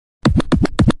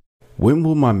When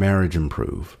will my marriage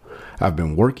improve? I've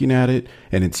been working at it,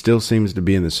 and it still seems to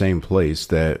be in the same place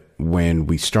that when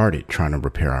we started trying to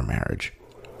repair our marriage.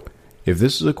 If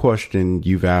this is a question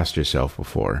you've asked yourself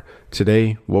before,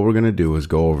 today what we're going to do is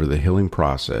go over the healing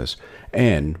process,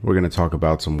 and we're going to talk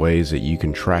about some ways that you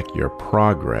can track your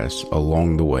progress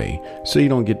along the way so you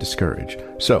don't get discouraged.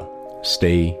 So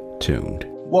stay tuned.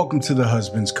 Welcome to the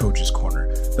Husband's Coach's Corner,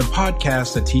 the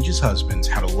podcast that teaches husbands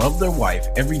how to love their wife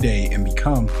every day and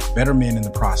become better men in the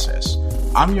process.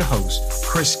 I'm your host,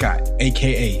 Chris Scott,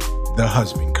 aka the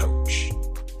Husband Coach.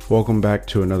 Welcome back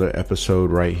to another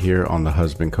episode right here on the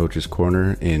Husband Coach's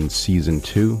Corner in Season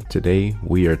 2. Today,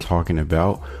 we are talking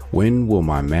about when will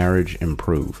my marriage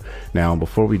improve? Now,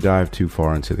 before we dive too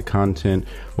far into the content,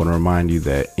 I want to remind you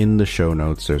that in the show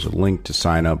notes, there's a link to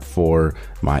sign up for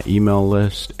my email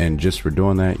list. And just for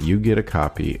doing that, you get a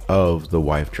copy of the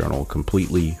Wife Journal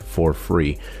completely for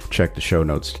free. Check the show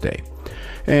notes today.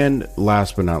 And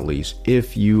last but not least,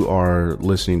 if you are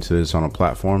listening to this on a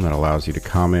platform that allows you to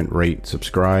comment, rate,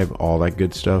 subscribe, all that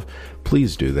good stuff,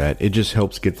 please do that. It just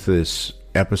helps get this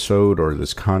episode or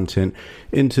this content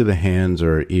into the hands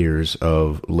or ears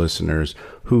of listeners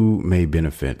who may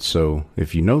benefit. So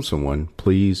if you know someone,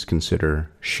 please consider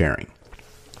sharing.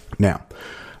 Now,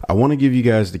 I want to give you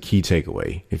guys the key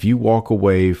takeaway. If you walk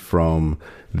away from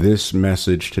this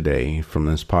message today, from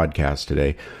this podcast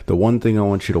today, the one thing I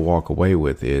want you to walk away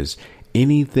with is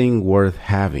anything worth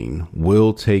having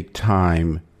will take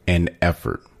time and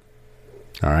effort.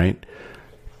 All right.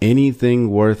 Anything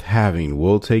worth having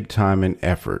will take time and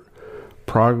effort.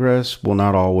 Progress will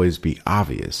not always be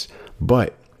obvious,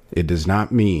 but it does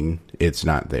not mean it's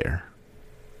not there.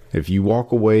 If you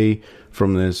walk away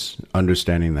from this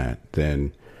understanding that,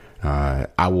 then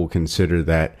I will consider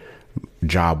that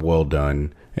job well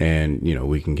done, and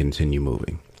we can continue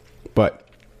moving. But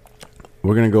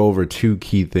we're going to go over two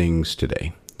key things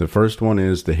today. The first one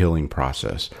is the healing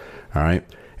process. All right.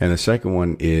 And the second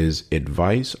one is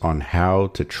advice on how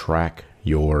to track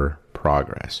your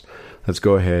progress. Let's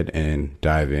go ahead and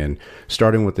dive in,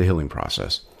 starting with the healing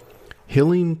process.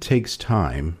 Healing takes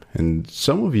time, and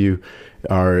some of you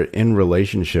are in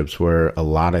relationships where a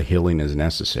lot of healing is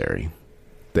necessary.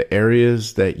 The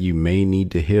areas that you may need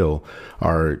to heal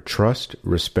are trust,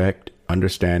 respect,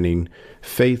 understanding,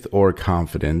 faith, or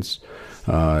confidence.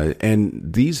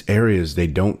 And these areas, they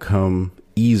don't come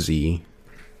easy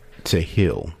to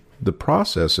heal. The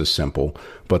process is simple,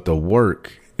 but the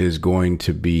work is going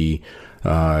to be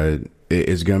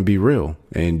real,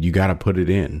 and you got to put it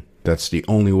in. That's the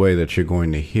only way that you're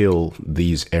going to heal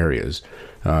these areas.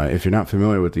 If you're not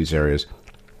familiar with these areas,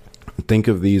 think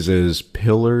of these as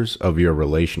pillars of your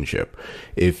relationship.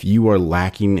 If you are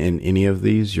lacking in any of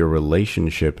these, your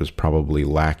relationship is probably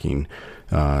lacking.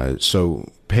 So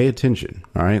pay attention.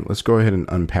 All right, let's go ahead and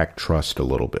unpack trust a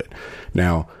little bit.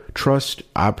 Now, trust,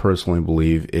 I personally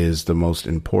believe, is the most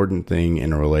important thing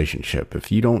in a relationship.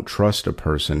 If you don't trust a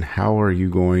person, how are you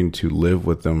going to live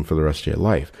with them for the rest of your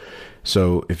life?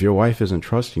 So if your wife isn't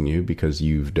trusting you because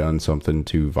you've done something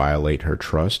to violate her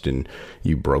trust and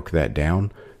you broke that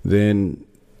down, then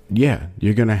yeah,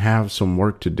 you're going to have some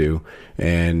work to do.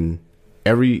 And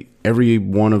every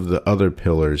one of the other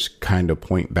pillars kind of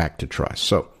point back to trust.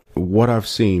 So what I've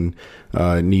seen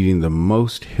needing the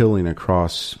most healing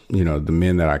across, the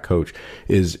men that I coach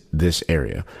is this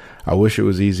area. I wish it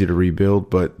was easy to rebuild,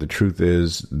 but the truth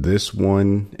is this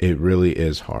one, it really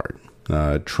is hard.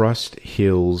 Trust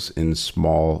heals in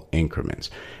small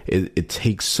increments. It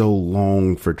takes so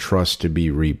long for trust to be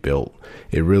rebuilt.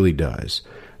 It really does.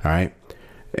 All right.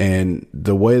 And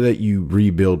the way that you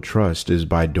rebuild trust is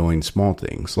by doing small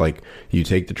things, like you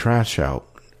take the trash out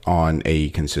on a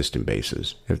consistent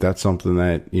basis. If that's something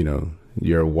that,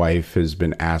 your wife has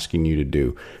been asking you to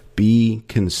do, be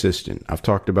consistent. I've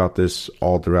talked about this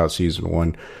all throughout season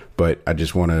 1, but I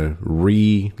just want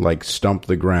to stump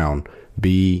the ground.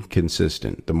 Be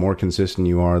consistent. The more consistent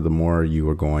you are, the more you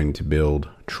are going to build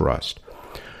trust.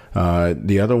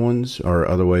 The other ones or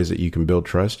other ways that you can build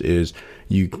trust is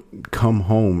you come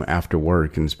home after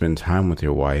work and spend time with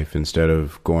your wife instead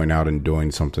of going out and doing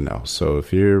something else. So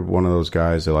if you're one of those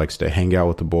guys that likes to hang out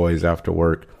with the boys after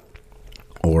work,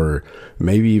 or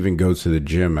maybe even go to the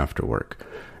gym after work,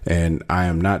 and I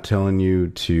am not telling you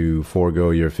to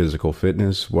forego your physical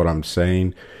fitness. What I'm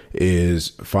saying is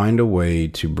find a way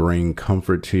to bring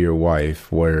comfort to your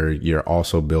wife where you're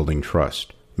also building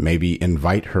trust. Maybe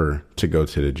invite her to go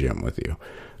to the gym with you.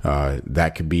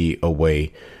 That could be a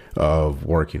way of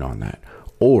working on that.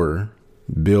 Or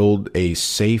build a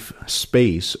safe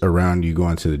space around you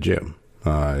going to the gym.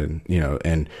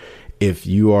 And if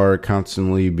you are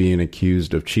constantly being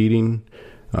accused of cheating,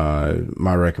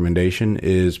 my recommendation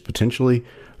is potentially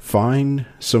find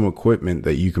some equipment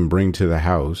that you can bring to the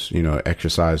house,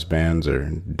 exercise bands or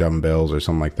dumbbells or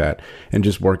something like that, and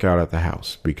just work out at the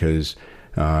house. Because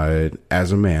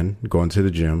as a man going to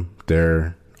the gym,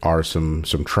 there are some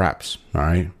traps. All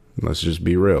right, let's just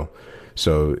be real.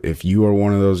 So if you are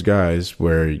one of those guys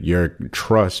where your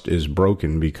trust is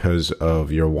broken because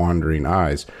of your wandering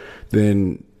eyes,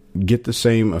 then get the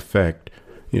same effect,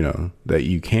 that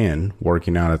you can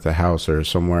working out at the house or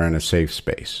somewhere in a safe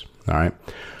space. All right.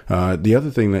 The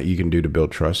other thing that you can do to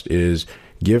build trust is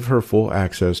give her full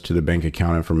access to the bank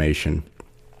account information.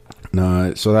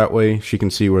 So that way she can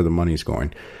see where the money's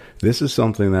going. This is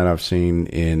something that I've seen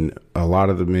in a lot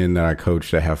of the men that I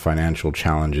coach that have financial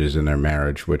challenges in their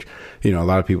marriage, which, a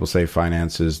lot of people say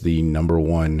finance is the number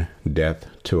one death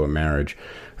to a marriage.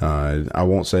 I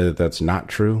won't say that that's not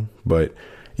true, but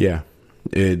yeah,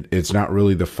 it's not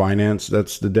really the finance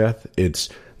that's the death. It's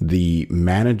the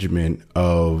management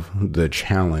of the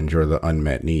challenge or the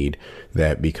unmet need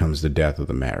that becomes the death of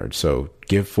the marriage. So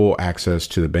give full access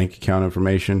to the bank account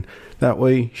information. That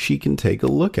way she can take a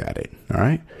look at it. All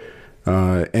right.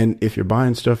 And if you're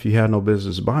buying stuff you had no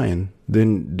business buying,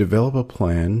 then develop a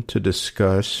plan to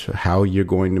discuss how you're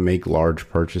going to make large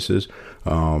purchases,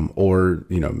 or,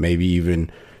 maybe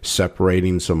even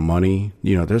separating some money.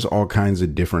 There's all kinds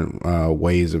of different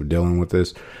ways of dealing with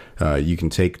this. You can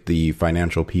take the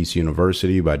Financial Peace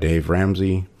University by Dave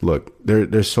Ramsey. Look,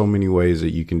 there's so many ways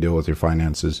that you can deal with your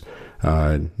finances.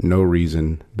 No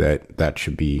reason that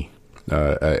should be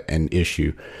an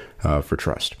issue for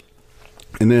trust.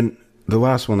 And then the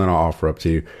last one that I'll offer up to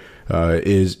you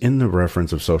is in the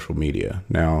reference of social media.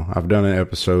 Now, I've done an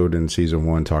episode in season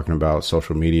 1 talking about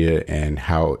social media and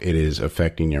how it is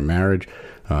affecting your marriage.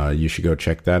 You should go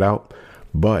check that out.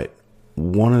 But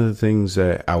one of the things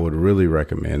that I would really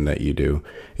recommend that you do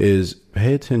is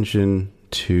pay attention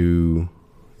to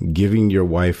giving your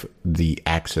wife the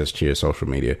access to your social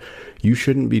media. You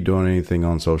shouldn't be doing anything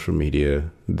on social media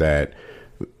that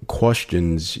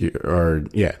questions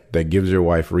that gives your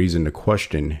wife reason to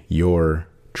question your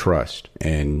trust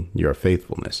and your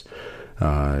faithfulness.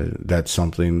 That's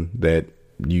something that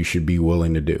you should be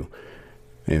willing to do.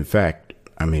 In fact,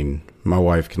 my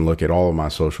wife can look at all of my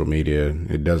social media.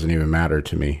 It doesn't even matter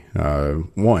to me.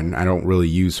 One, I don't really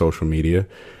use social media,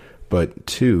 but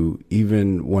two,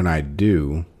 even when I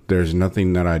do, there's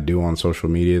nothing that I do on social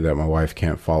media that my wife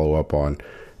can't follow up on.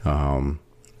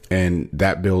 And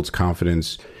that builds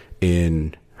confidence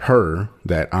in her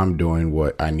that I'm doing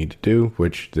what I need to do,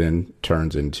 which then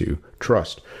turns into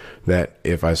trust. That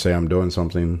if I say I'm doing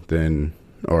something,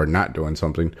 or not doing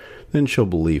something, then she'll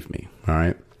believe me. All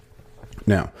right.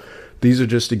 Now, these are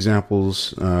just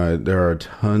examples. There are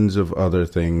tons of other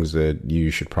things that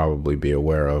you should probably be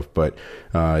aware of, but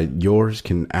yours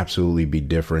can absolutely be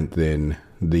different than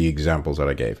the examples that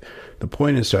I gave. The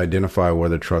point is to identify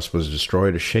whether trust was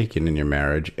destroyed or shaken in your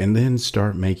marriage, and then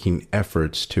start making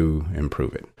efforts to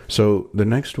improve it. So the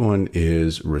next one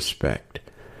is respect.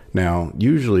 Now,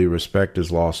 usually respect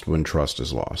is lost when trust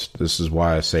is lost. This is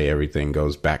why I say everything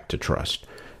goes back to trust.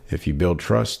 If you build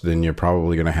trust, then you're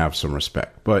probably going to have some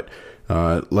respect. But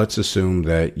let's assume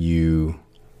that you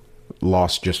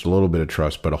lost just a little bit of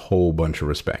trust, but a whole bunch of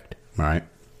respect. All right.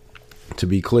 To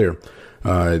be clear,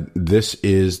 this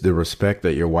is the respect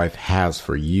that your wife has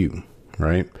for you,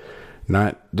 right?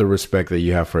 Not the respect that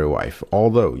you have for your wife.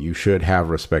 Although you should have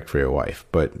respect for your wife,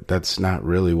 but that's not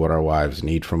really what our wives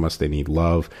need from us. They need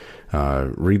love.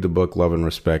 Read the book, Love and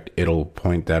Respect. It'll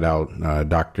point that out.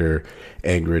 Dr.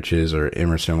 Eggrich's or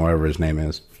Emerson, whatever his name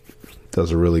is,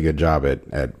 does a really good job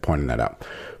at pointing that out.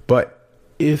 But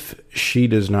if she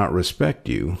does not respect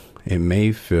you, it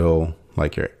may feel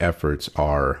like your efforts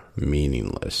are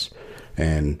meaningless.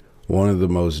 And one of the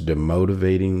most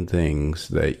demotivating things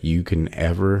that you can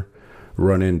ever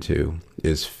run into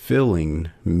is feeling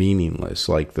meaningless,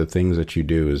 like the things that you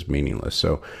do is meaningless.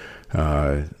 So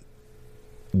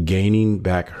gaining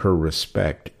back her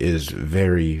respect is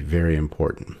very, very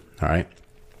important. All right.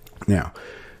 Now,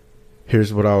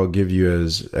 here's what I'll give you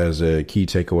as a key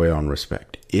takeaway on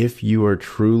respect. If you are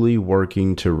truly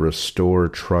working to restore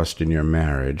trust in your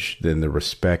marriage, then the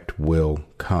respect will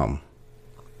come.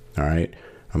 All right.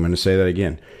 I'm going to say that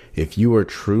again. If you are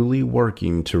truly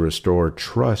working to restore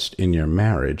trust in your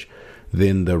marriage,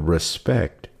 then the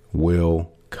respect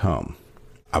will come.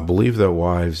 I believe that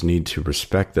wives need to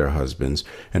respect their husbands,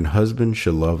 and husbands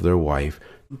should love their wife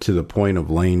to the point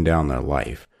of laying down their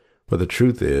life. But the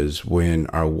truth is, when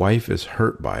our wife is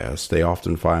hurt by us, they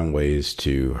often find ways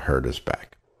to hurt us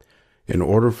back. In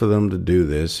order for them to do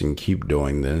this and keep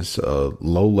doing this, a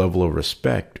low level of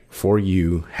respect for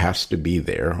you has to be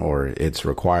there, or it's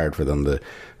required for them to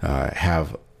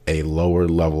have a lower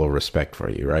level of respect for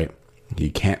you, right?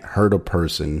 You can't hurt a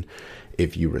person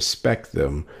if you respect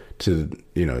them to,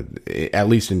 at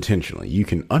least intentionally. You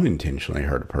can unintentionally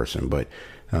hurt a person, but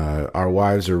our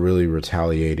wives are really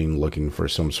retaliating, looking for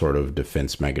some sort of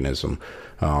defense mechanism.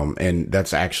 And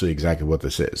that's actually exactly what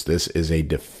this is. This is a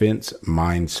defense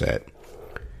mindset.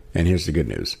 And here's the good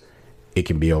news. It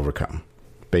can be overcome.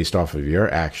 Based off of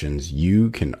your actions, you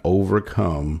can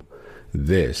overcome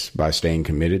this by staying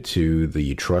committed to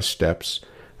the trust steps,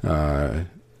 or,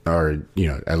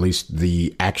 at least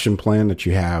the action plan that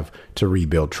you have to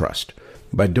rebuild trust.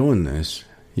 By doing this,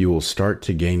 you will start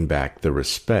to gain back the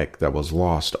respect that was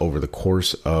lost over the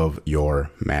course of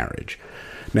your marriage.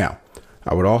 Now,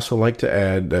 I would also like to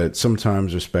add that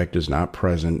sometimes respect is not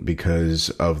present because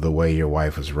of the way your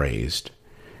wife was raised.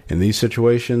 In these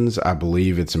situations, I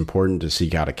believe it's important to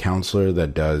seek out a counselor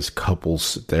that does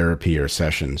couples therapy or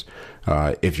sessions.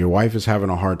 If your wife is having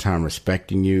a hard time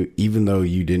respecting you, even though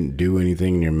you didn't do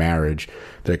anything in your marriage,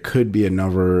 there could be a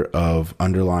number of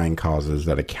underlying causes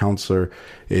that a counselor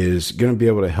is going to be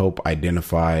able to help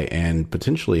identify and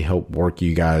potentially help work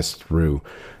you guys through.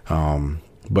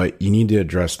 But you need to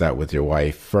address that with your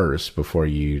wife first before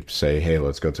you say, hey,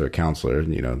 let's go to a counselor,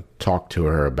 talk to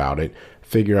her about it,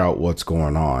 figure out what's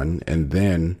going on, and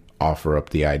then offer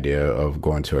up the idea of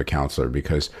going to a counselor,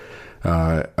 because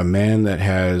a man that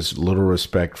has little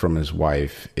respect from his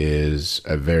wife is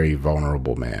a very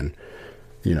vulnerable man.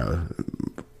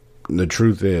 The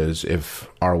truth is, if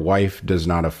our wife does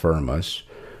not affirm us,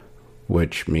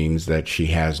 which means that she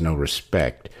has no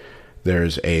respect,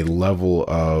 there's a level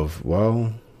of,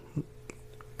 well,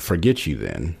 forget you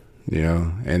then,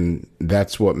 and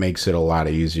that's what makes it a lot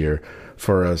easier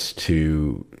for us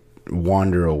to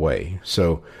wander away.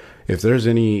 So if there's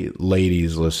any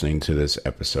ladies listening to this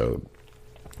episode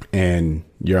and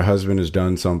your husband has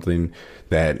done something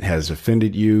that has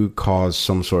offended you, caused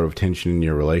some sort of tension in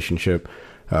your relationship,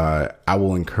 I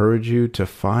will encourage you to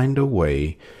find a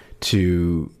way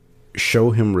to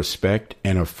show him respect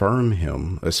and affirm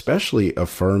him, especially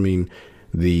affirming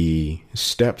the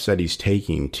steps that he's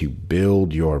taking to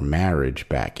build your marriage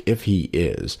back, if he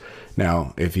is.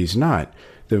 Now, if he's not,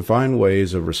 then find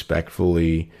ways of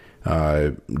respectfully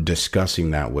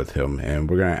discussing that with him. And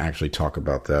we're going to actually talk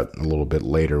about that a little bit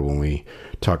later when we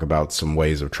talk about some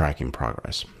ways of tracking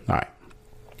progress. All right.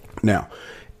 Now,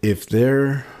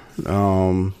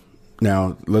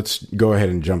 now let's go ahead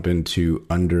and jump into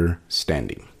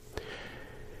understanding.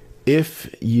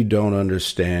 If you don't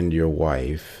understand your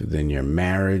wife, then your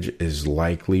marriage is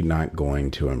likely not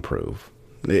going to improve.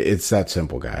 It's that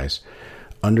simple, guys.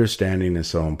 Understanding is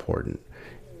so important.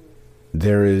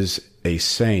 There is a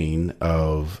saying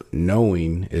of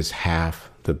knowing is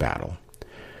half the battle.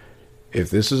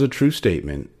 If this is a true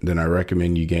statement, then I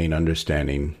recommend you gain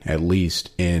understanding, at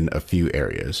least in a few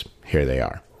areas. Here they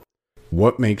are.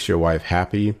 What makes your wife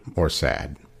happy or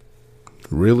sad?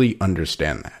 Really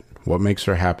understand that. What makes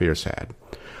her happy or sad?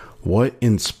 What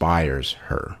inspires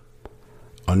her?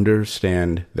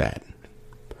 Understand that.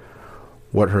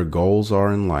 What her goals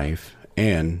are in life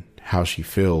and how she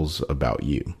feels about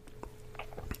you.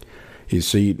 You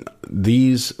see,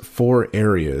 these 4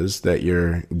 areas that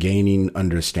you're gaining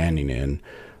understanding in,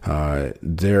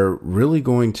 they're really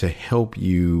going to help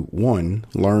you, one,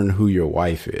 learn who your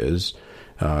wife is,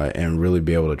 and really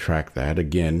be able to track that.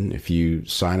 Again, if you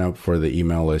sign up for the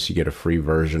email list, you get a free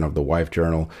version of the Wife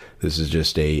Journal. This is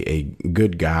just a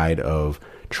good guide of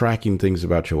tracking things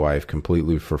about your wife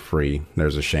completely for free.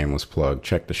 There's a shameless plug.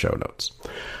 Check the show notes.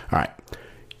 All right.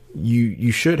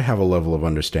 You should have a level of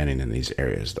understanding in these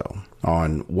areas, though,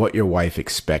 on what your wife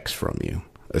expects from you,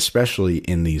 especially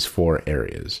in these 4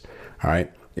 areas. All right.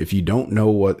 If you don't know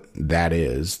what that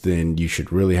is, then you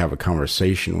should really have a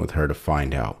conversation with her to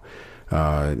find out.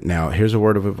 Now, here's a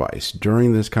word of advice.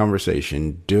 During this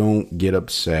conversation, don't get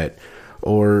upset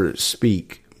or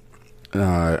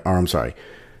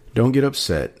don't get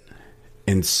upset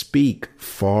and speak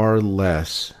far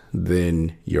less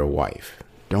than your wife.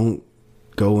 Don't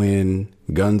go in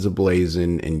guns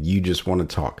a-blazing and you just want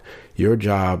to talk. Your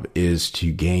job is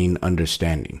to gain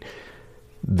understanding.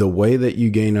 The way that you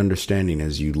gain understanding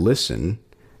is you listen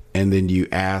and then you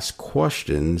ask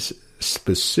questions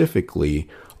specifically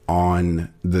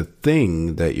on the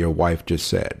thing that your wife just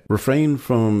said. Refrain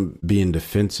from being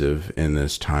defensive in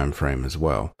this time frame as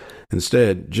well.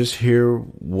 Instead, just hear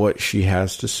what she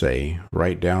has to say,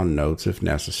 write down notes if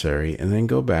necessary, and then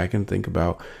go back and think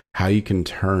about how you can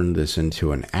turn this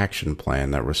into an action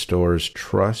plan that restores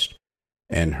trust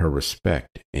and her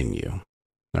respect in you.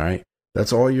 All right.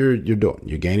 That's all you're doing.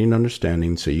 You're gaining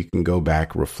understanding so you can go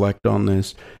back, reflect on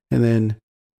this, and then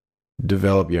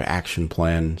develop your action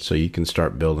plan so you can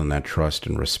start building that trust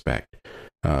and respect.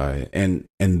 And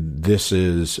this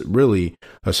is really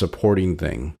a supporting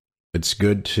thing. It's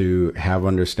good to have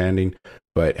understanding,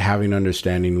 but having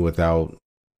understanding without,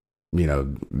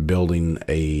 building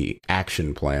a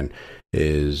action plan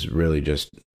is really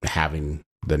just having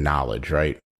the knowledge,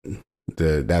 right?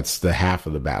 That's the half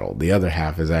of the battle. The other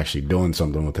half is actually doing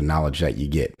something with the knowledge that you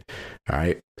get. All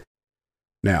right.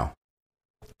 Now,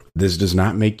 this does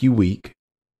not make you weak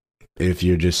if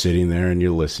you're just sitting there and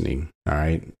you're listening. All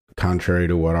right. Contrary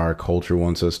to what our culture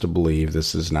wants us to believe,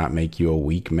 this does not make you a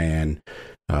weak man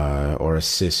or a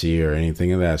sissy or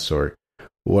anything of that sort.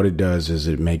 What it does is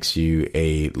it makes you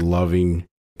a loving,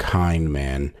 kind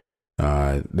man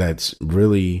that's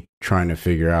really trying to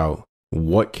figure out,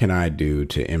 what can I do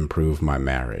to improve my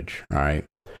marriage? All right.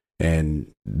 And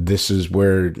this is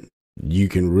where you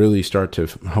can really start to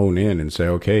hone in and say,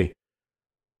 okay,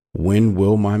 when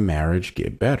will my marriage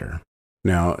get better?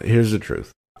 Now, here's the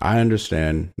truth. I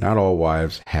understand not all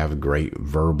wives have great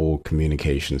verbal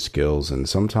communication skills, and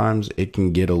sometimes it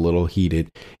can get a little heated,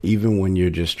 even when you're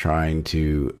just trying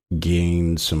to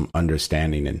gain some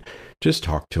understanding and just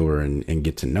talk to her and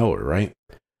get to know her, right?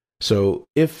 So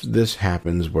if this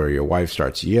happens where your wife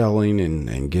starts yelling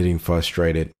and getting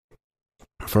frustrated,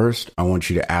 first, I want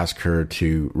you to ask her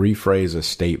to rephrase a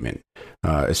statement,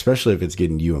 especially if it's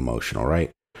getting you emotional, right?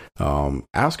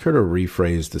 Ask her to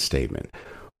rephrase the statement.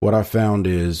 What I found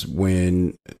is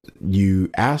when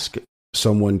you ask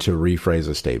someone to rephrase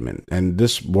a statement, and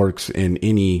this works in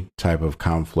any type of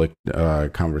conflict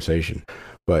conversation,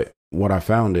 but what I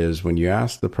found is when you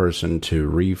ask the person to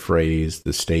rephrase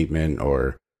the statement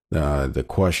or the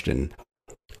question,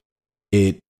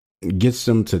 it gets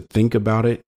them to think about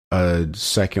it a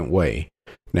second way.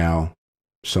 Now,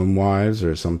 some wives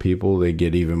or some people, they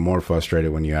get even more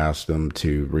frustrated when you ask them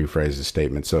to rephrase the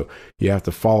statement. So you have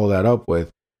to follow that up with,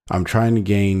 I'm trying to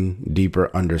gain deeper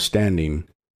understanding,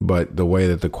 but the way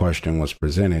that the question was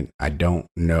presented, I don't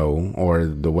know, or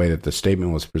the way that the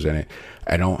statement was presented,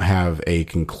 I don't have a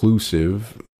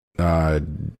conclusive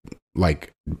point,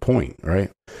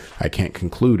 right? I can't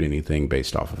conclude anything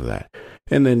based off of that.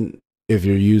 And then if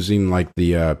you're using like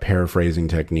the paraphrasing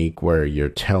technique where you're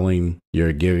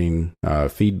giving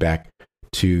feedback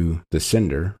to the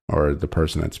sender or the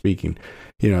person that's speaking,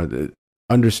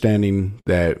 understanding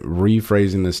that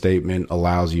rephrasing the statement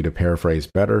allows you to paraphrase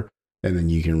better, and then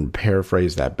you can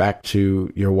paraphrase that back to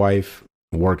your wife,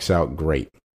 works out great.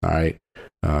 All right.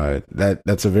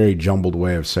 That's a very jumbled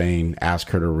way of saying ask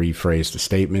her to rephrase the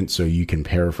statement so you can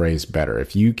paraphrase better.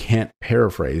 If you can't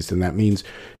paraphrase, then that means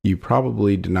you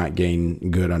probably did not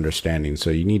gain good understanding. So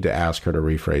you need to ask her to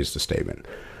rephrase the statement.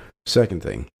 Second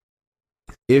thing,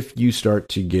 if you start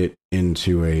to get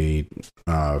into a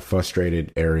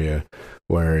frustrated area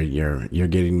where you're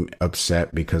getting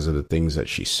upset because of the things that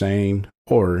she's saying,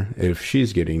 or if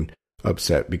she's getting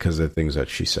upset because of the things that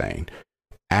she's saying,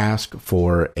 ask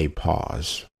for a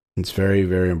pause. It's very,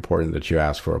 very important that you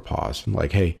ask for a pause.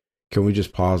 Like, hey, can we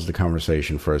just pause the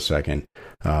conversation for a second?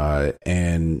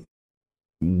 And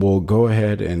we'll go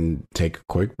ahead and take a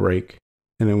quick break,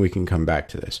 and then we can come back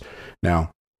to this.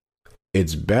 Now,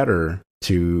 it's better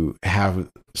to have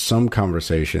some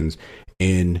conversations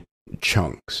in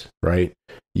chunks, right?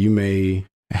 You may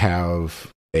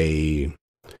have a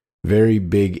very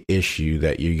big issue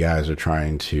that you guys are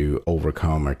trying to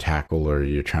overcome or tackle, or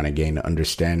you're trying to gain an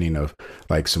understanding of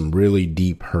like some really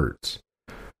deep hurts.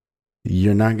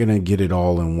 You're not going to get it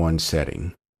all in one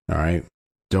setting. All right.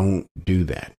 Don't do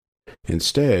that.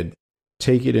 Instead,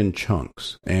 take it in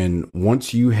chunks. And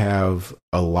once you have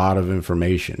a lot of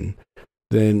information,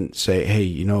 then say,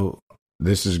 hey,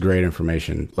 this is great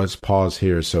information. Let's pause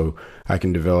here so I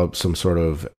can develop some sort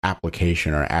of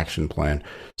application or action plan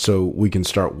so we can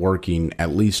start working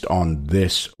at least on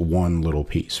this one little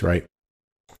piece, right?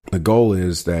 The goal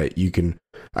is that you can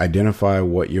identify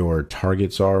what your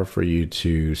targets are for you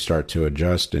to start to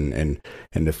adjust and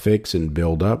to fix and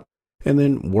build up, and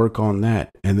then work on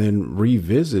that, and then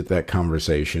revisit that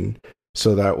conversation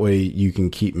so that way you can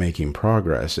keep making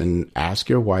progress, and ask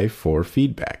your wife for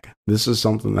feedback. This is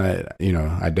something that,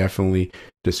 I definitely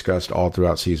discussed all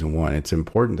throughout season 1. It's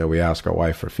important that we ask our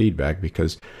wife for feedback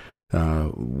because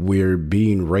we're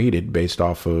being rated based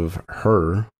off of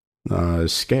her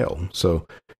scale. So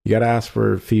you got to ask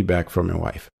for feedback from your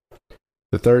wife.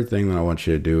 The third thing that I want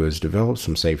you to do is develop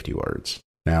some safety words.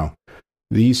 Now,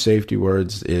 these safety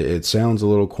words, it sounds a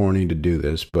little corny to do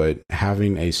this, but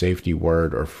having a safety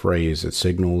word or phrase that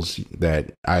signals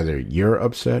that either you're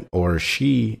upset or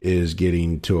she is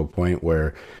getting to a point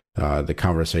where the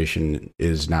conversation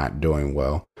is not doing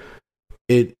well.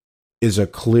 It is a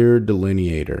clear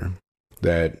delineator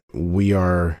that we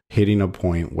are hitting a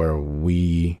point where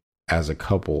we as a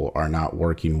couple are not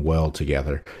working well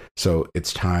together. So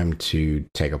it's time to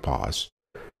take a pause.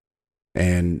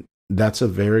 And that's a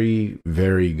very,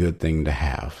 very good thing to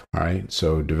have. All right.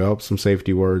 So develop some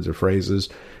safety words or phrases.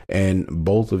 And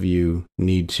both of you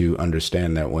need to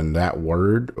understand that when that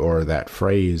word or that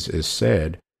phrase is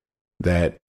said,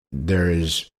 that there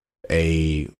is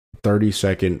a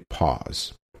 30-second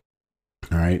pause.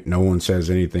 All right. No one says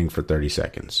anything for 30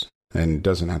 seconds. And it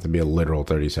doesn't have to be a literal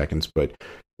 30 seconds, but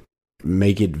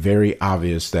make it very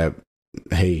obvious that,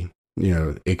 hey,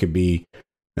 it could be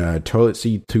toilet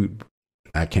seat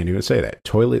I can't even say that.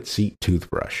 Toilet seat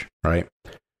toothbrush, right?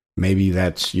 Maybe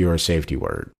that's your safety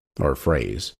word or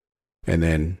phrase. And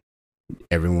then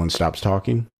everyone stops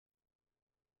talking.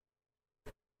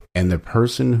 And the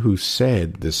person who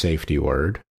said the safety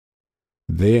word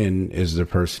then is the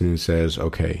person who says,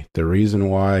 okay, the reason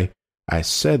why I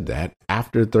said that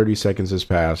after 30 seconds has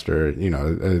passed, or,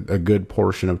 a good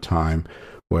portion of time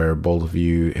where both of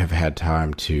you have had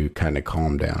time to kind of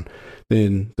calm down.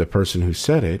 Then the person who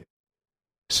said it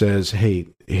says, hey,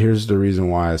 here's the reason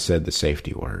why I said the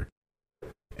safety word.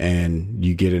 And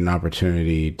you get an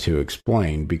opportunity to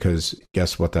explain, because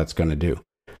guess what that's going to do?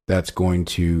 That's going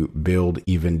to build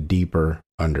even deeper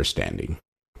understanding.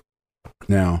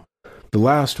 Now, the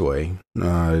last way,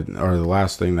 or the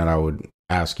last thing that I would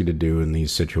ask you to do in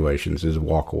these situations is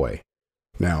walk away.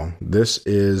 Now, this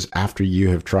is after you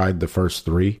have tried the first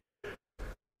three.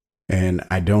 And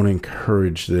I don't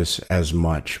encourage this as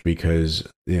much because,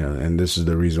 and this is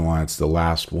the reason why it's the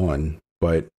last one,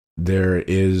 but there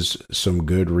is some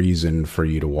good reason for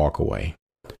you to walk away.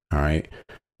 All right.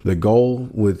 The goal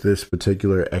with this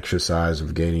particular exercise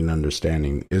of gaining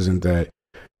understanding isn't that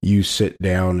you sit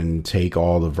down and take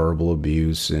all the verbal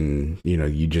abuse and,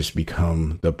 you just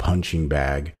become the punching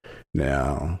bag.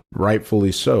 Now,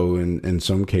 rightfully so, in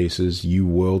some cases, you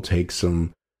will take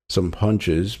some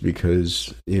punches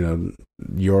because,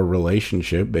 your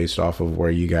relationship based off of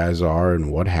where you guys are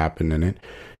and what happened in it,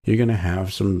 you're going to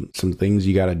have some things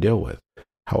you got to deal with.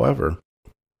 However,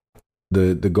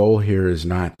 the goal here is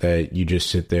not that you just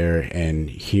sit there and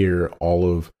hear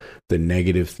all of the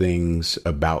negative things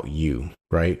about you,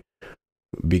 right?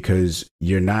 Because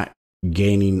you're not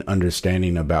gaining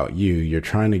understanding about you. You're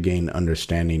trying to gain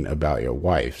understanding about your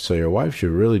wife. So your wife should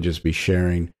really just be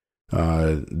sharing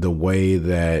the way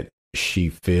that she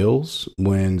feels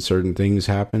when certain things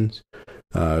happen,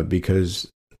 because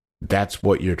that's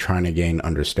what you're trying to gain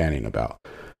understanding about.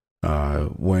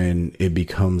 When it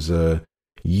becomes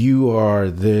you are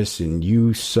this and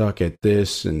you suck at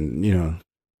this, and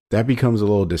that becomes a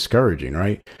little discouraging,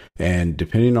 right? And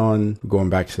depending on,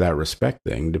 going back to that respect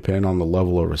thing, depending on the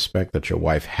level of respect that your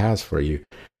wife has for you,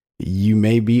 you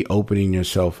may be opening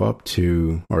yourself up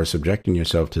to, or subjecting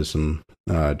yourself to some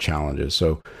challenges.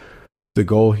 So the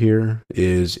goal here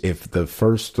is, if the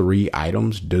first three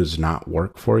items does not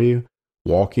work for you,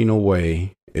 walking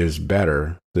away is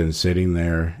better than sitting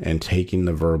there and taking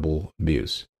the verbal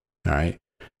abuse. All right.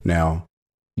 Now,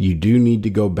 you do need to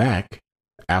go back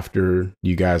after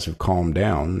you guys have calmed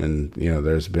down and,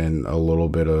 there's been a little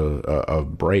bit of a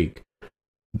break.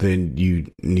 Then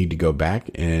you need to go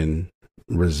back and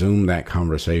resume that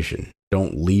conversation.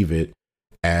 Don't leave it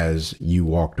as you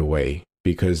walked away,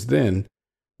 because then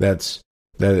that's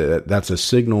a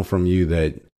signal from you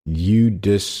that you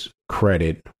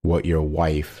discredit what your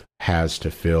wife has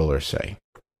to feel or say.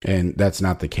 And that's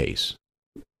not the case,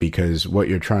 because what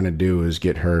you're trying to do is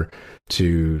get her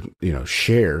to,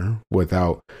 share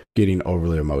without getting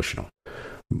overly emotional.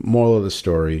 Moral of the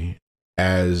story,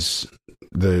 as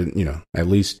at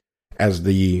least as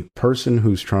the person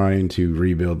who's trying to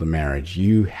rebuild the marriage,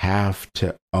 you have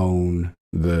to own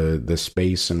the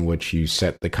space in which you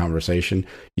set the conversation.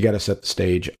 You got to set the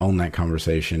stage, own that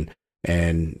conversation,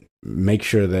 and make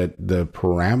sure that the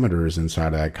parameters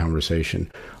inside of that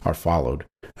conversation are followed.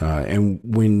 And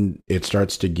when it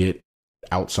starts to get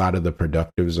outside of the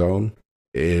productive zone,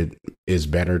 it is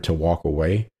better to walk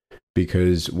away,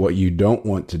 because what you don't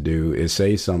want to do is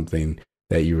say something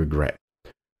that you regret.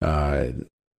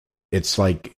 It's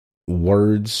like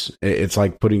words. It's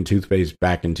like putting toothpaste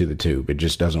back into the tube. It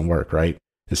just doesn't work, right?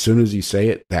 As soon as you say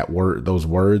it, those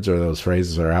words or those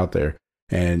phrases are out there.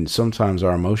 And sometimes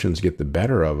our emotions get the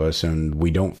better of us and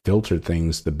we don't filter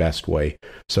things the best way.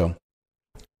 So,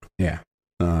 yeah,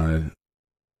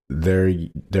 there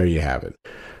you have it.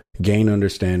 Gain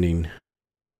understanding.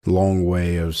 Long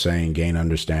way of saying gain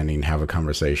understanding, have a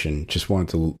conversation. Just wanted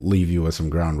to leave you with some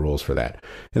ground rules for that.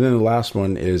 And then the last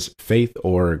one is faith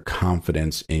or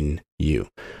confidence in you.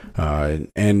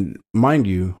 And mind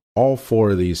you, all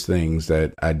four of these things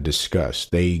that I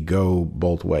discussed, they go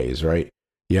both ways, right?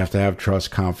 You have to have trust,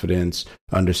 confidence,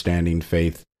 understanding,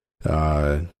 faith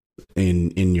in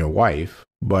your wife,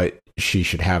 but she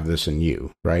should have this in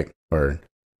you, right? Or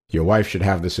your wife should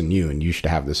have this in you, and you should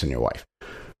have this in your wife.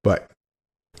 But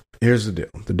here's the deal.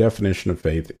 The definition of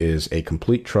faith is a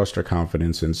complete trust or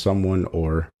confidence in someone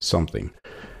or something.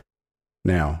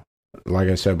 Now, like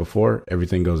I said before,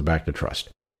 everything goes back to trust.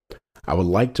 I would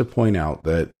like to point out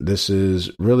that this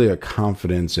is really a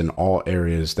confidence in all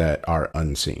areas that are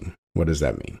unseen. What does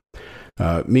that mean?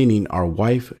 Meaning our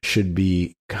wife should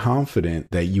be confident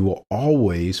that you will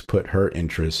always put her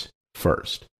interests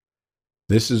first.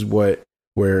 This is where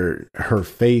her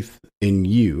faith in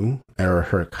you, or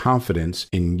her confidence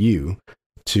in you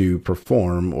to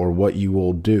perform or what you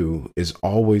will do, is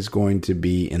always going to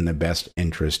be in the best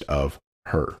interest of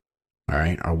her. All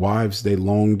right. Our wives, they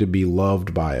long to be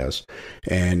loved by us.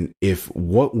 And if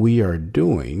what we are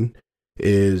doing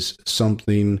is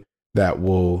something that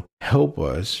will help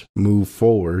us move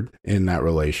forward in that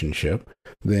relationship,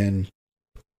 then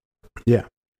yeah,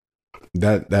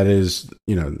 that is,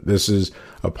 this is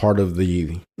a part of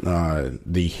the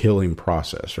healing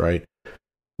process, right?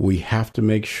 We have to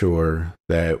make sure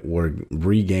that we're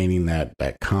regaining that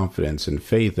confidence and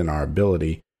faith in our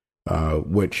ability,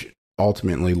 which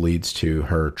ultimately leads to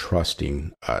her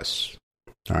trusting us.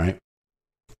 All right.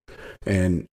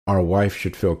 And our wife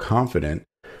should feel confident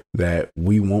that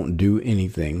we won't do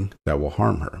anything that will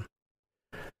harm her.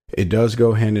 It does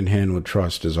go hand in hand with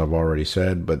trust, as I've already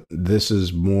said, but this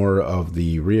is more of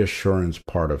the reassurance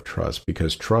part of trust,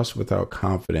 because trust without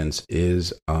confidence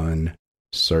is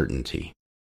uncertainty.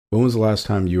 When was the last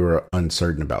time you were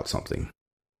uncertain about something?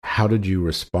 How did you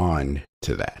respond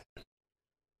to that?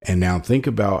 And now think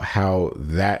about how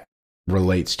that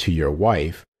relates to your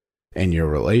wife and your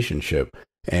relationship,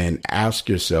 and ask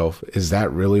yourself, is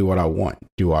that really what I want?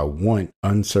 Do I want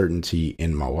uncertainty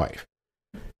in my wife?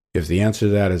 If the answer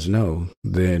to that is no,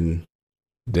 then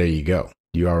there you go.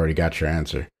 You already got your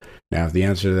answer. Now, if the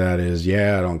answer to that is,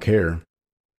 yeah, I don't care,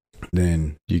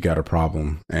 then you got a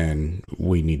problem, and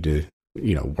we need to,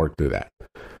 work through that.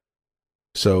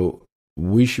 So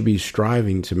we should be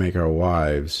striving to make our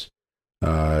wives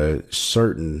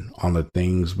certain on the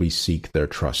things we seek their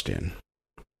trust in.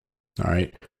 All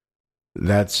right.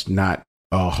 That's not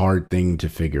a hard thing to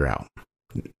figure out.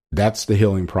 That's the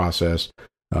healing process.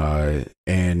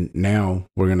 And now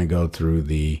we're going to go through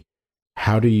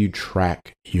how do you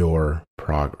track your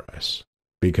progress?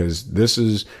 Because this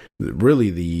is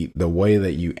really the way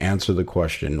that you answer the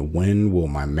question, when will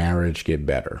my marriage get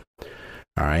better?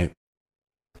 All right.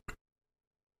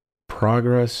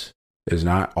 Progress is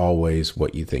not always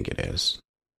what you think it is.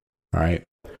 All right.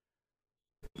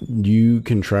 You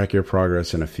can track your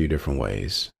progress in a few different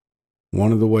ways.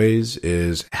 One of the ways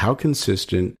is, how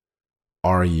consistent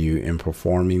are you in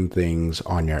performing things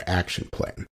on your action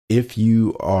plan? If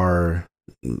you are,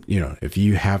 if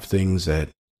you have things that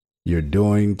you're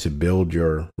doing to build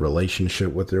your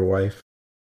relationship with your wife,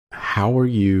 how are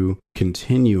you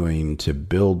continuing to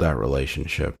build that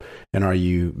relationship? And are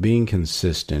you being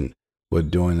consistent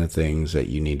with doing the things that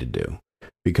you need to do?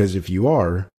 Because if you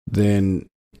are, then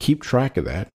keep track of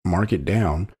that, mark it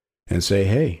down, and say,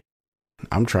 hey,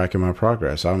 I'm tracking my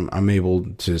progress. I'm able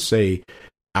to say,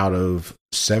 out of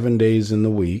 7 days in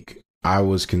the week, I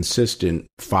was consistent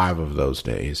 5 of those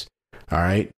days. All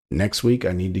right. Next week,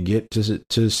 I need to get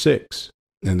to 6.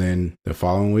 And then the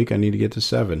following week, I need to get to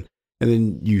 7. And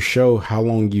then you show how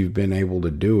long you've been able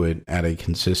to do it at a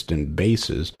consistent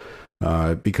basis,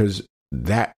 because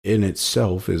that in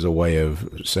itself is a way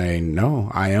of saying, no,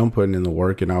 I am putting in the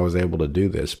work and I was able to do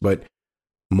this. But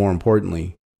more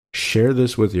importantly, share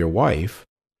this with your wife,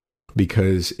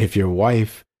 because if your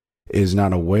wife is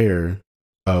not aware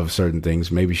of certain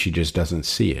things, maybe she just doesn't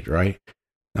see it, right?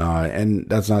 And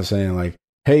that's not saying like,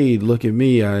 hey, look at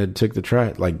me, I took the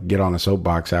trash, like get on a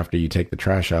soapbox after you take the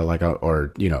trash out, like,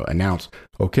 or, announce,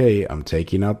 okay, I'm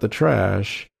taking out the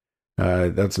trash.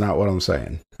 That's not what I'm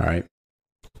saying. All right.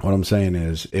 What I'm saying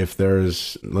is, if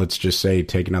there's, let's just say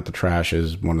taking out the trash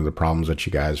is one of the problems that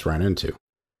you guys ran into,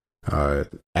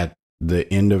 at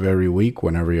the end of every week,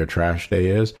 whenever your trash day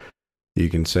is, you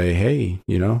can say, hey,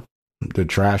 the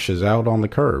trash is out on the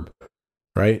curb,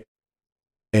 right?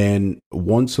 And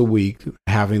once a week,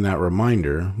 having that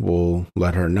reminder will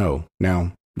let her know.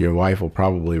 Now, Your wife will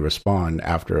probably respond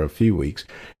after a few weeks,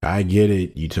 I get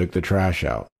it, you took the trash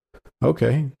out.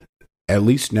 Okay, at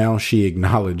least now she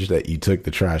acknowledged that you took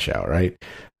the trash out, right?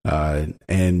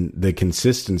 And the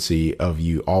consistency of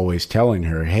you always telling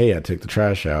her, hey, I took the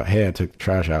trash out. Hey, I took the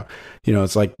trash out.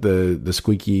 It's like the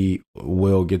squeaky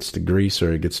wheel gets the grease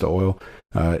or it gets the oil.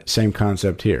 Same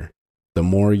concept here. The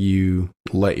more you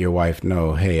let your wife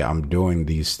know, hey, I'm doing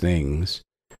these things,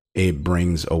 it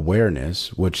brings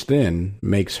awareness, which then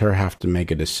makes her have to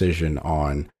make a decision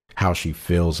on how she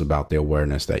feels about the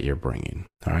awareness that you're bringing.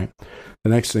 All right. The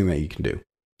next thing that you can do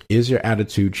is your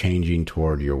attitude changing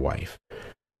toward your wife.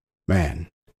 Man,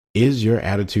 is your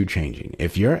attitude changing?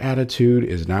 If your attitude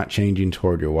is not changing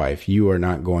toward your wife, you are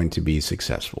not going to be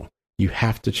successful. You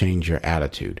have to change your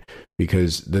attitude,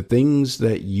 because the things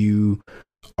that you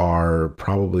are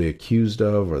probably accused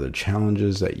of or the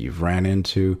challenges that you've ran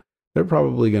into, they're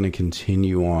probably going to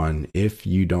continue on if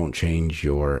you don't change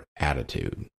your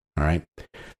attitude. All right.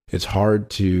 It's hard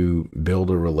to build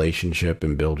a relationship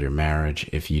and build your marriage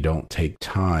if you don't take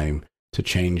time to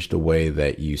change the way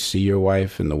that you see your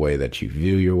wife and the way that you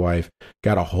view your wife.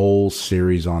 Got a whole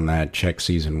series on that. Check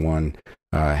season 1.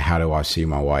 How do I see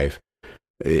my wife?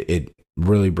 It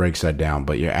really breaks that down,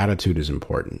 but your attitude is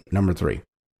important. Number 3,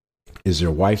 is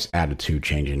your wife's attitude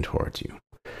changing towards you?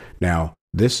 Now,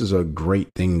 this is a great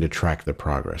thing to track the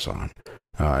progress on.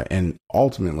 And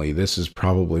ultimately, this is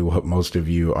probably what most of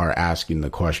you are asking the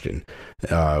question.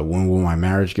 When will my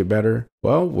marriage get better?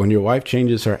 Well, when your wife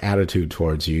changes her attitude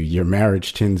towards you, your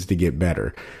marriage tends to get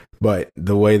better. But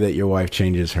the way that your wife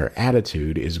changes her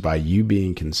attitude is by you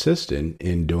being consistent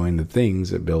in doing the things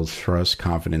that builds trust,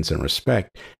 confidence, and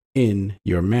respect in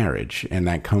your marriage. And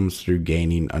that comes through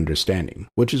gaining understanding,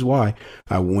 which is why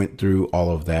I went through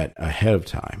all of that ahead of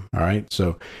time. All right.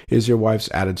 So is your wife's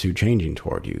attitude changing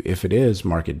toward you? If it is,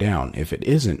 mark it down. If it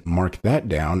isn't, mark that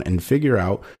down and figure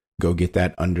out, go get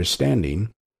that understanding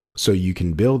so you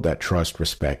can build that trust,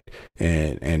 respect,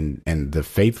 and the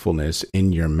faithfulness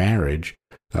in your marriage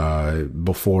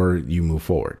before you move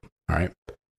forward. All right.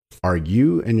 Are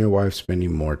you and your wife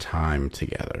spending more time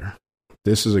together?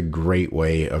 This is a great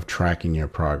way of tracking your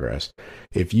progress.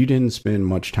 If you didn't spend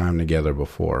much time together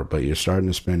before, but you're starting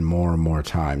to spend more and more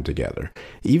time together,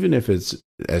 even if it's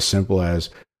as simple as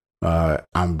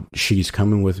she's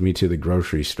coming with me to the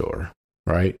grocery store,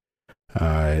 right?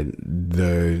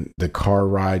 The car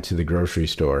ride to the grocery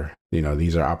store,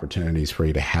 these are opportunities for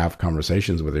you to have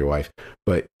conversations with your wife.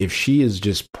 But if she is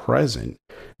just present,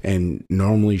 and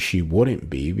normally she wouldn't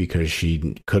be because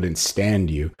she couldn't stand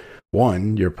you,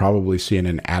 1, you're probably seeing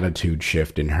an attitude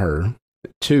shift in her.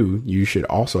 2, you should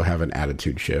also have an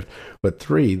attitude shift. But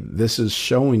 3, this is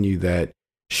showing you that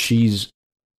she's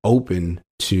open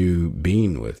to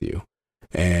being with you.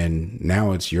 And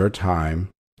now it's your time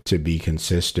to be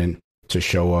consistent, to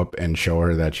show up and show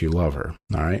her that you love her.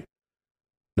 All right.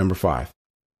 Number 5,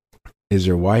 is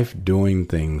your wife doing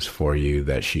things for you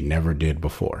that she never did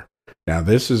before? Now,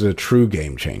 this is a true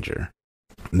game changer.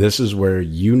 This is where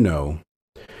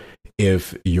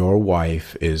if your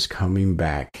wife is coming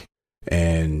back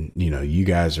and, you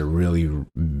guys are really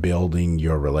building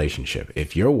your relationship.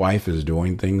 If your wife is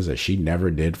doing things that she never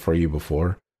did for you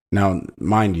before, now,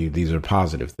 mind you, these are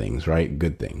positive things, right?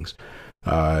 Good things.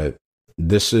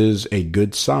 This is a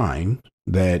good sign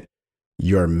that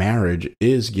your marriage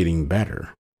is getting better.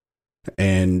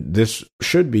 And this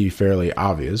should be fairly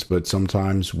obvious, but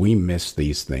sometimes we miss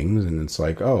these things and it's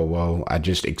like, oh, well, I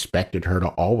just expected her to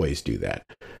always do that.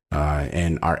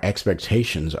 And our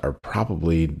expectations are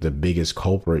probably the biggest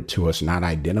culprit to us not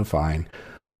identifying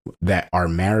that our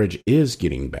marriage is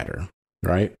getting better,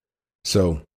 right?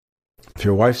 So if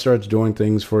your wife starts doing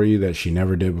things for you that she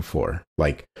never did before,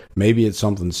 like maybe it's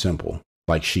something simple,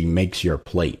 like she makes your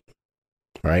plate,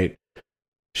 right?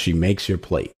 She makes your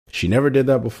plate. She never did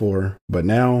that before, but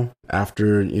now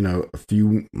after, a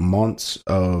few months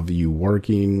of you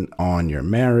working on your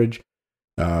marriage,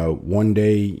 one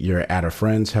day you're at a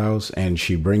friend's house and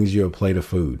she brings you a plate of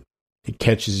food. It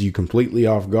catches you completely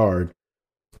off guard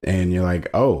and you're like,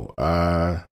 oh,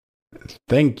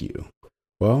 thank you.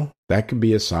 Well, that could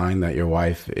be a sign that your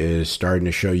wife is starting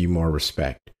to show you more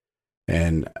respect.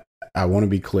 And I want to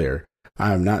be clear.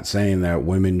 I am not saying that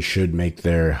women should make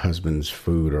their husbands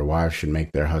food or wives should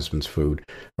make their husbands food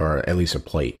or at least a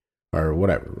plate or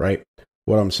whatever, right?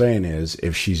 What I'm saying is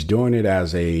if she's doing it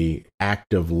as a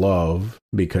act of love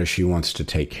because she wants to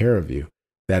take care of you,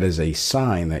 that is a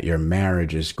sign that your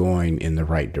marriage is going in the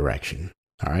right direction.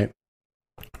 All right.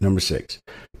 Number 6,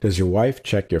 does your wife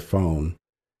check your phone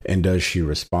and does she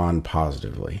respond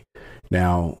positively?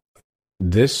 Now,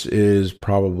 this is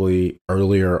probably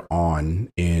earlier on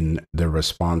in the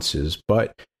responses,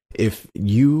 but if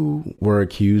you were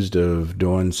accused of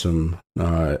doing some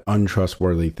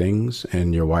untrustworthy things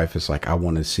and your wife is like, I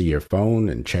want to see your phone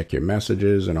and check your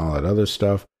messages and all that other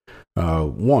stuff,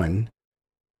 one,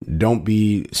 don't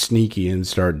be sneaky and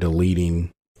start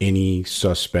deleting any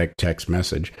suspect text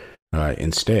message.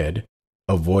 Instead,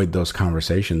 avoid those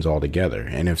conversations altogether.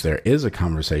 And if there is a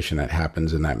conversation that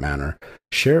happens in that manner,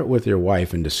 share it with your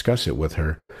wife and discuss it with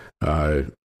her.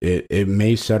 It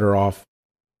may set her off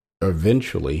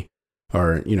eventually,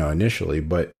 or initially,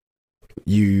 but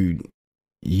you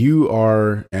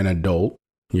are an adult,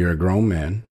 you're a grown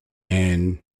man,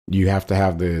 and you have to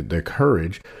have the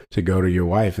courage to go to your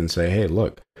wife and say, hey,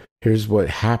 look, here's what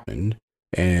happened,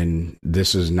 and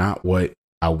this is not what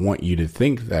I want you to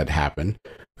think that happened,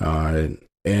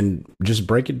 and just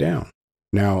break it down.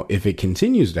 Now, if it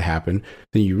continues to happen,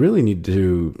 then you really need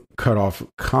to cut off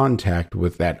contact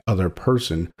with that other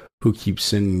person who keeps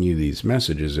sending you these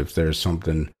messages if there's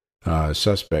something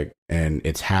suspect and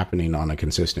it's happening on a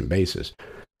consistent basis,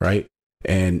 right?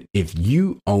 And if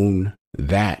you own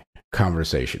that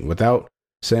conversation without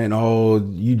saying, oh,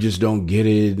 you just don't get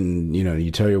it, and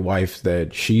you tell your wife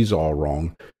that she's all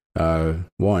wrong,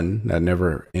 one, that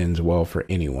never ends well for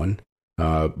anyone,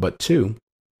 but two,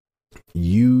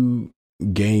 you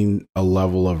gain a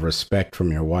level of respect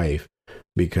from your wife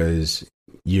because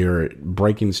you're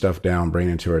breaking stuff down,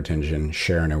 bringing it to her attention,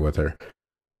 sharing it with her.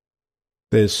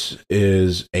 This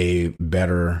is a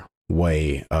better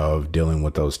way of dealing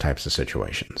with those types of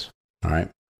situations. All right.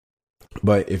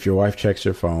 But if your wife checks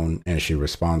your phone and she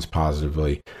responds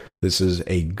positively, this is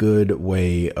a good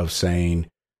way of saying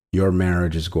your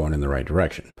marriage is going in the right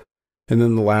direction. And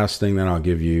then the last thing that I'll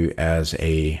give you as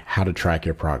how to track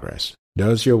your progress.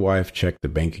 Does your wife check the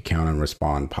bank account and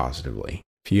respond positively?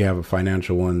 If you have a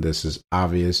financial one, this is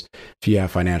obvious. If you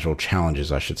have financial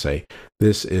challenges, I should say,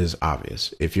 this is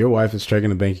obvious. If your wife is checking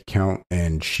the bank account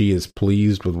and she is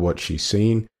pleased with what she's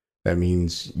seeing, that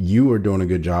means you are doing a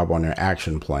good job on your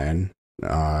action plan.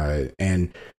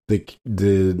 And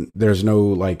there's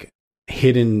no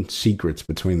hidden secrets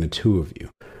between the two of you,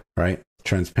 right?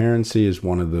 Transparency is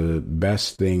one of the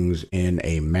best things in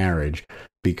a marriage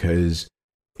because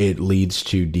it leads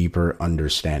to deeper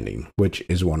understanding, which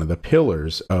is one of the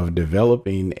pillars of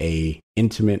developing a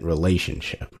intimate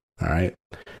relationship. All right.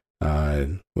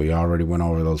 We already went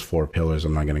over those 4 pillars.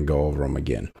 I'm not going to go over them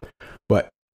again, but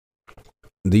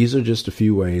these are just a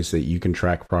few ways that you can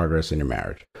track progress in your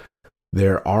marriage.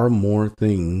 There are more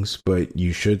things, but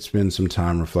you should spend some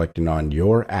time reflecting on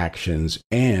your actions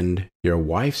and your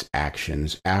wife's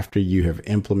actions after you have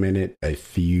implemented a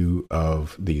few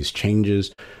of these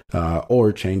changes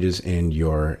or changes in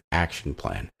your action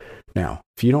plan. Now,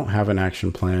 if you don't have an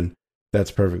action plan,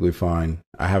 that's perfectly fine.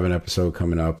 I have an episode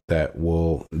coming up that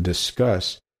will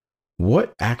discuss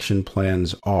what action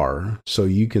plans are so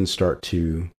you can start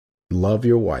to love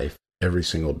your wife every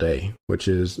single day, which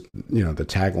is, the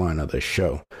tagline of this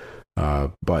show.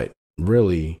 But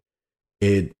really,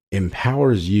 it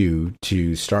empowers you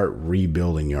to start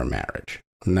rebuilding your marriage.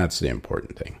 And that's the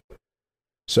important thing.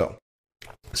 So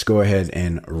let's go ahead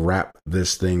and wrap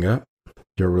this thing up.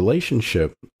 Your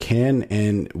relationship can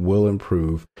and will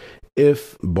improve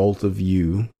if both of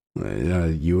you,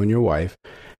 you and your wife,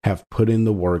 have put in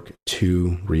the work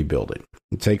to rebuild it.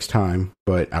 It takes time,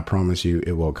 but I promise you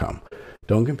it will come.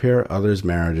 Don't compare others'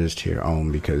 marriages to your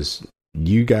own because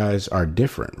you guys are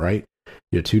different, right?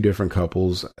 You're 2 different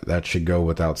couples. That should go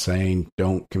without saying.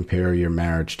 Don't compare your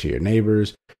marriage to your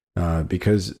neighbor's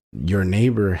because your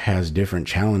neighbor has different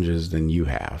challenges than you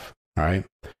have, all right?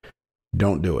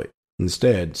 Don't do it.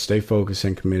 Instead, stay focused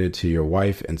and committed to your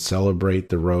wife and celebrate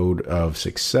the road of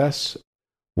success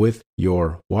with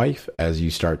your wife as you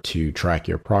start to track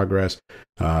your progress.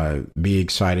 Be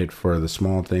excited for the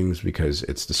small things because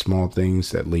it's the small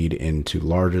things that lead into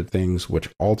larger things, which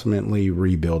ultimately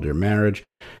rebuild your marriage.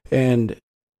 And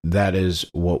that is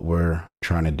what we're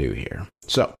trying to do here.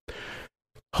 So,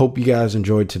 hope you guys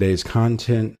enjoyed today's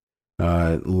content.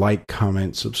 Like,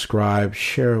 comment, subscribe,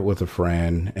 share it with a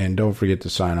friend, and don't forget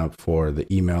to sign up for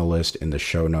the email list in the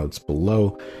show notes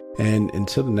below. And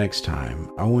until the next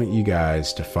time, I want you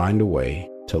guys to find a way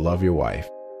to love your wife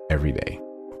every day.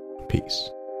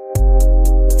 Peace.